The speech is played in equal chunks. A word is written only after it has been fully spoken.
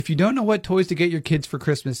If you don't know what toys to get your kids for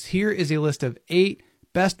Christmas, here is a list of 8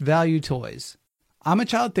 best value toys. I'm a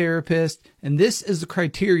child therapist, and this is the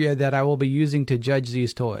criteria that I will be using to judge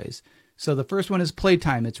these toys. So the first one is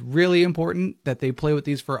playtime. It's really important that they play with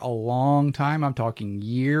these for a long time. I'm talking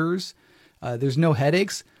years. There's no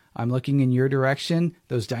headaches. I'm looking in your direction.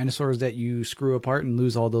 Those dinosaurs that you screw apart and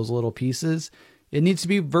lose all those little pieces. It needs to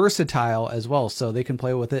be versatile as well, so they can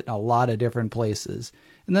play with it in a lot of different places.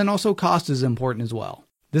 And then also cost is important as well.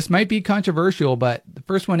 This might be controversial, but the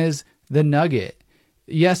first one is the Nugget.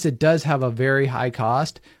 Yes, it does have a very high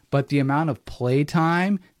cost, but the amount of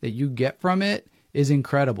playtime that you get from it is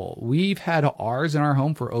incredible. We've had ours in our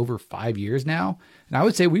home for over 5 years now, and I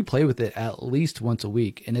would say we play with it at least once a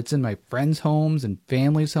week, and it's in my friends' homes and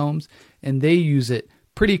families' homes, and they use it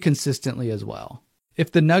pretty consistently as well. If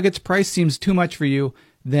the Nuggets price seems too much for you,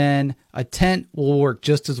 then a tent will work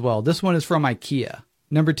just as well. This one is from IKEA.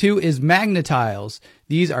 Number 2 is Magnetiles.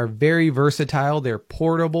 These are very versatile, they're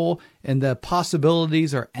portable, and the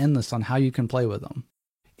possibilities are endless on how you can play with them.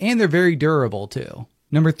 And they're very durable too.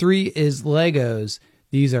 Number 3 is Legos.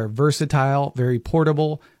 These are versatile, very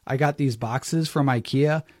portable. I got these boxes from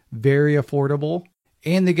IKEA, very affordable,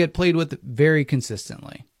 and they get played with very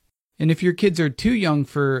consistently. And if your kids are too young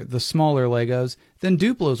for the smaller Legos, then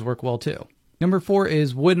Duplos work well too. Number 4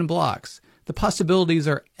 is wooden blocks. The possibilities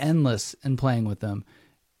are endless in playing with them.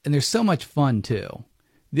 And they're so much fun too.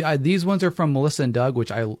 These ones are from Melissa and Doug,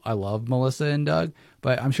 which I love Melissa and Doug,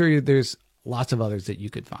 but I'm sure there's lots of others that you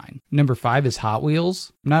could find. Number 5 is Hot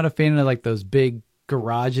Wheels. I'm not a fan of like those big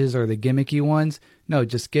garages or the gimmicky ones. No,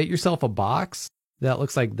 just get yourself a box that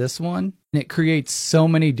looks like this one. And it creates so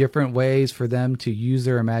many different ways for them to use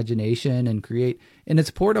their imagination and create, and it's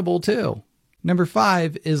portable too. Number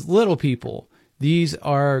 5 is Little People. These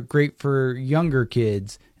are great for younger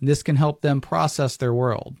kids, and this can help them process their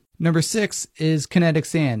world. Number 6 is Kinetic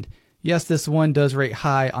Sand. Yes, this one does rate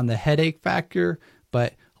high on the headache factor,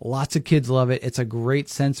 but lots of kids love it. It's a great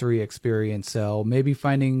sensory experience, so maybe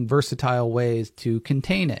finding versatile ways to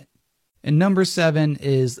contain it. And number 7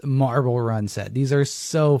 is Marble Run Set. These are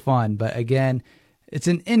so fun, but again, it's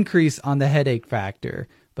an increase on the headache factor.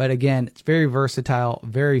 But again, it's very versatile,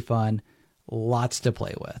 very fun, lots to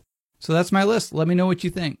play with. So that's my list. Let me know what you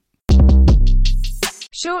think.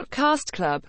 Short Cast Club.